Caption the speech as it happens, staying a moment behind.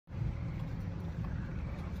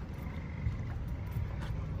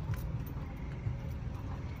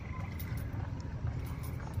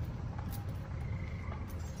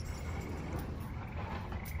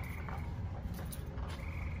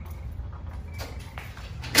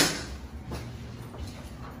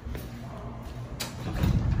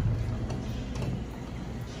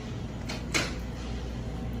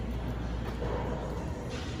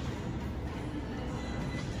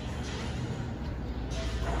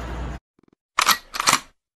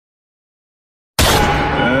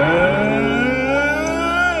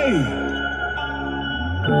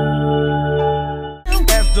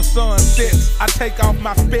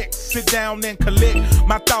my specs, sit down and collect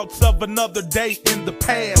my thoughts of another day in the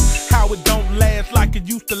past. How it don't last like it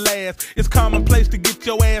used to last. It's commonplace to get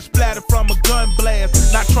your ass splattered from a gun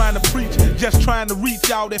blast. Not trying to preach, just trying to reach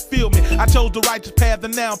y'all that feel me. I chose the righteous path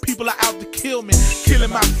and now people are out to kill me. Killing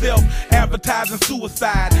myself, advertising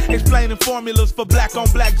suicide, explaining formulas for black on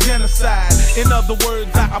black genocide. In other words,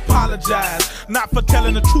 I apologize, not for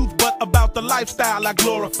telling the truth, but about the lifestyle I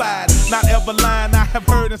glorified. Not ever lying, I have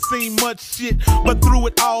heard and seen much shit, but through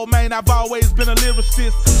it all, man, I've always been a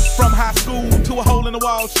lyricist. From high school to a hole in the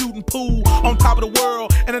wall shooting pool, on top of the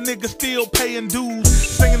world, and a nigga still paying dues,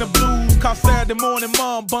 singing the blues, cause Saturday morning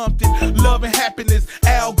mom bumped it. Love and happiness,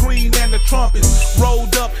 Al Green and the trumpets,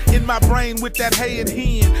 rolled up in my brain with that hay and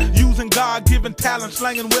hen, using God-given talent,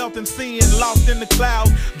 slanging wealth and sin, lost in the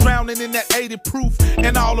clouds, drowning in that 80 proof,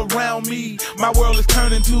 and all around me, my world is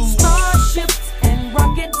turning to starships and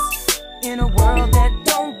rockets in a world that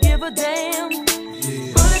don't give a damn.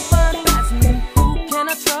 yeah. But if I ask me, who can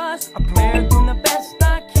I trust? I'm playing doing the best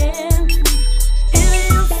I can.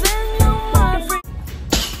 If you send your mind free.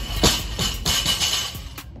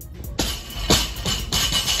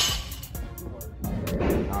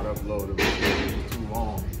 Not uploaded, it's too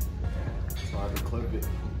long, so I had to clip it.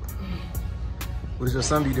 What is your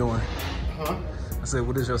son be doing? Huh? I said,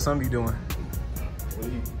 what is your son be doing? What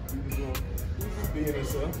he was doing? He was just being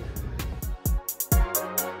himself.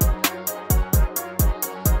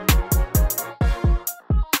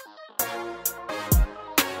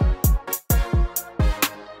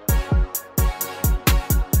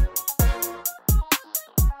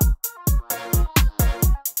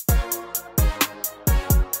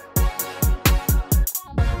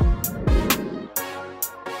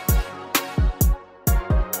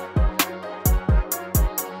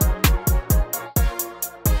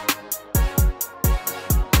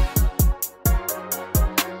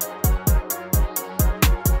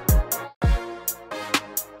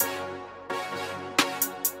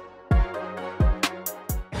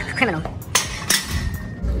 Criminal.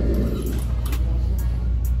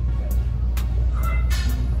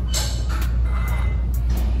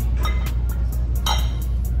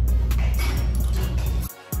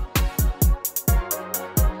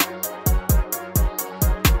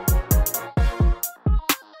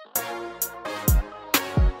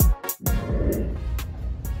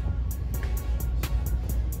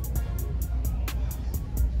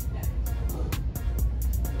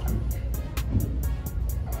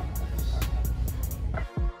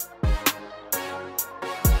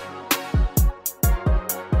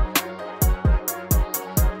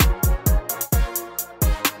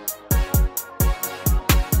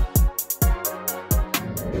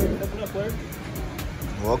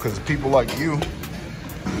 Well, because people like you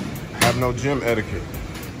have no gym etiquette.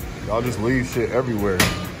 Y'all just leave shit everywhere.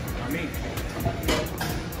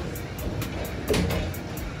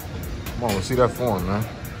 Come on, let's see that form, man.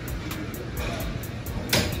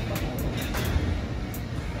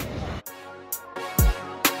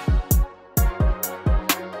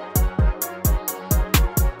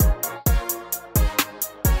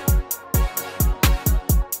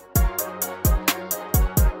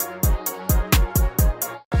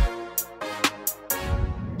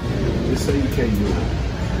 Just say you can't do it.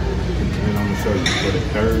 And I'm gonna show you for the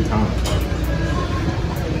third time.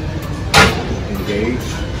 Engage.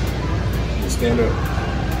 And stand up.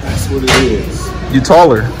 That's what it is. You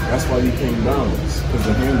taller. That's why you can't balance. Because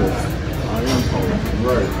the handles. I am taller.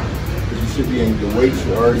 Right. Because you should be in the weight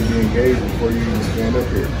should already be engaged before you even stand up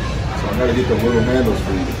here. So I gotta get the little handles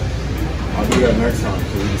for you. I'll do that next time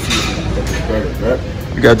so we can see if it's better, right?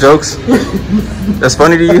 You got jokes? That's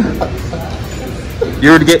funny to you?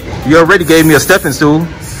 You already gave me a stepping stool. Right?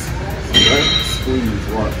 Squeeze,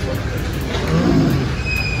 watch.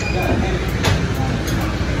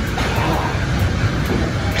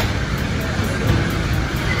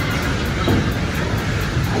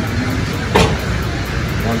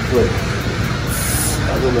 One foot.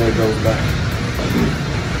 Other leg goes back.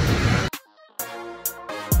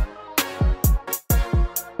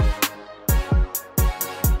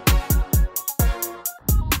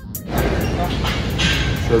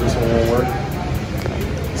 Sure this one won't work?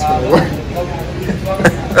 This one work?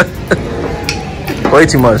 Way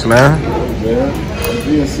too much, man. Man, I'm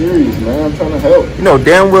being serious, man. I'm trying to help. You know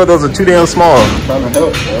damn well those are too damn small. I'm trying to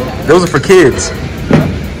help, bro. Those are for kids.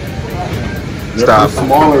 They're Stop. for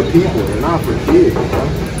smaller people. They're not for kids, bro. You know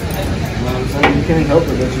what I'm saying? You can't help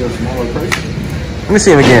it that you're a smaller person. Let me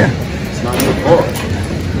see him again. It's not your fault.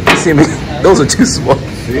 Let me see him again. Those are too small.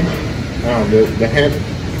 See? No, the hand,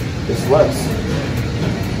 it's less.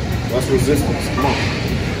 Less resistance. Come on.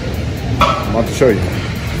 I'm about to show you.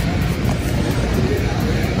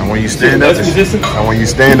 when you stand up,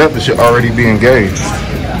 it should already be engaged.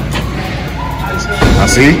 Now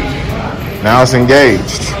see? Now it's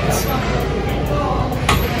engaged.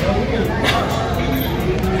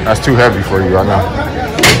 That's too heavy for you, I know.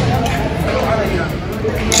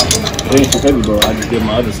 It ain't too heavy, bro. I just did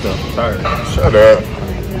my other stuff. I'm tired. Shut up.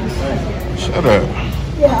 Shut up.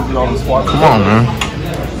 Did all the squats. Come on, man.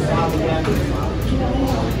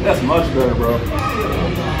 That's much better, bro.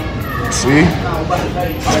 See?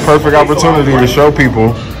 It's a perfect opportunity to show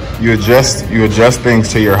people you adjust things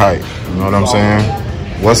to your height. You know what I'm saying?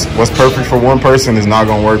 What's perfect for one person is not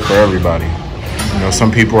gonna work for everybody. You know,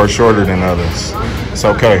 some people are shorter than others. It's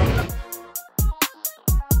okay.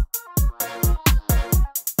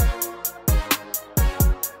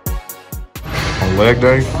 On leg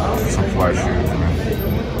day, some fly shoes,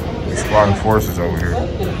 man. These squatting forces over here.